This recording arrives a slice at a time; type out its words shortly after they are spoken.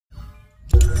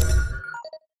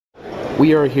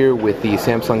We are here with the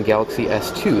Samsung Galaxy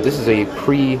S2. This is a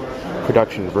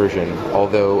pre-production version,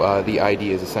 although the ID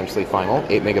is essentially final.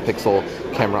 8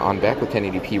 megapixel camera on back with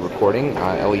 1080p recording,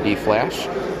 LED flash,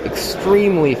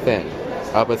 extremely thin,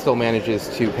 but still manages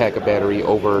to pack a battery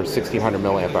over 1600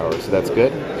 milliamp hours, so that's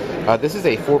good. This is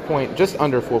a just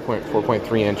under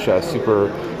 4.3 inch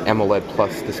Super AMOLED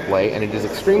Plus display, and it is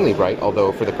extremely bright,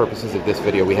 although for the purposes of this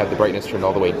video we have the brightness turned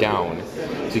all the way down,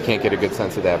 so you can't get a good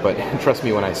sense of that, but trust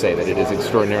me when I say that it is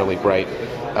extraordinarily bright.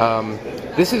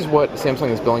 This is what Samsung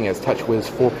is billing as TouchWiz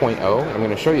 4.0. I'm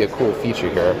going to show you a cool feature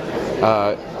here.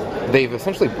 They've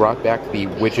essentially brought back the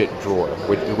widget drawer,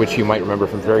 which you might remember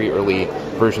from very early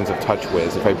versions of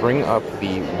TouchWiz. If I bring up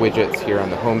the widgets here on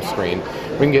the home screen,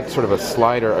 we can get sort of a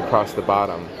slider across the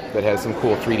bottom that has some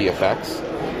cool 3D effects.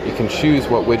 You can choose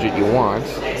what widget you want,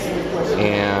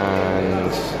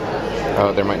 and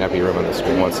oh, there might not be room on the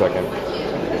screen. 1 second.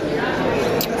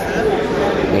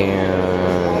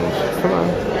 And come on,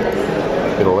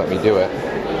 it'll let me do it.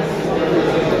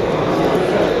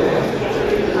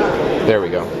 There we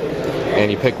go.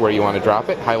 And you pick where you want to drop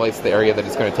it, highlights the area that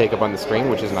it's going to take up on the screen,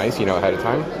 which is nice, you know ahead of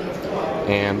time.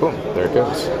 And boom, there it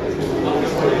goes.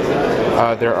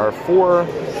 There are 4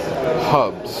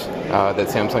 hubs that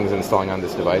Samsung is installing on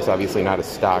this device, obviously not a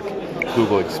stock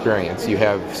Google experience. You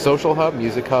have Social Hub,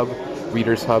 Music Hub,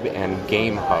 Readers Hub, and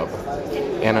Game Hub.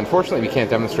 And unfortunately, we can't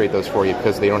demonstrate those for you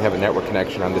because they don't have a network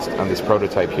connection on this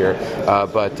prototype here.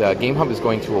 But Game Hub is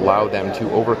going to allow them to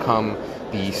overcome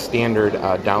the standard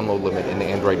download limit in the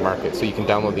Android market, so you can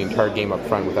download the entire game up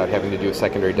front without having to do a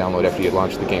secondary download after you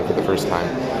launch the game for the first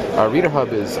time. Reader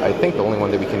Hub is, I think, the only one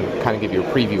that we can kind of give you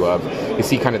a preview of. You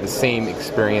see kind of the same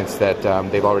experience that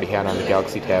they've already had on the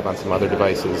Galaxy Tab on some other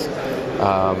devices.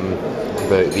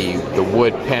 The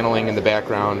wood paneling in the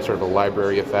background, sort of a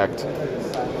library effect.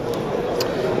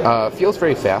 Feels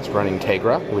very fast running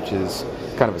Tegra, which is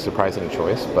kind of a surprising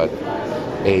choice, but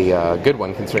a good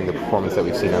one considering the performance that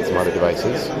we've seen on some other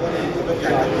devices.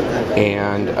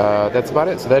 And that's about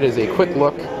it. So that is a quick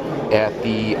look at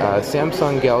the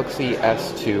Samsung Galaxy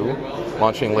S2,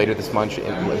 launching later this month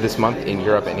in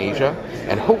Europe and Asia,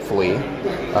 and hopefully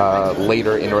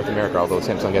later in North America, although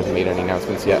Samsung hasn't made any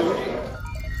announcements yet.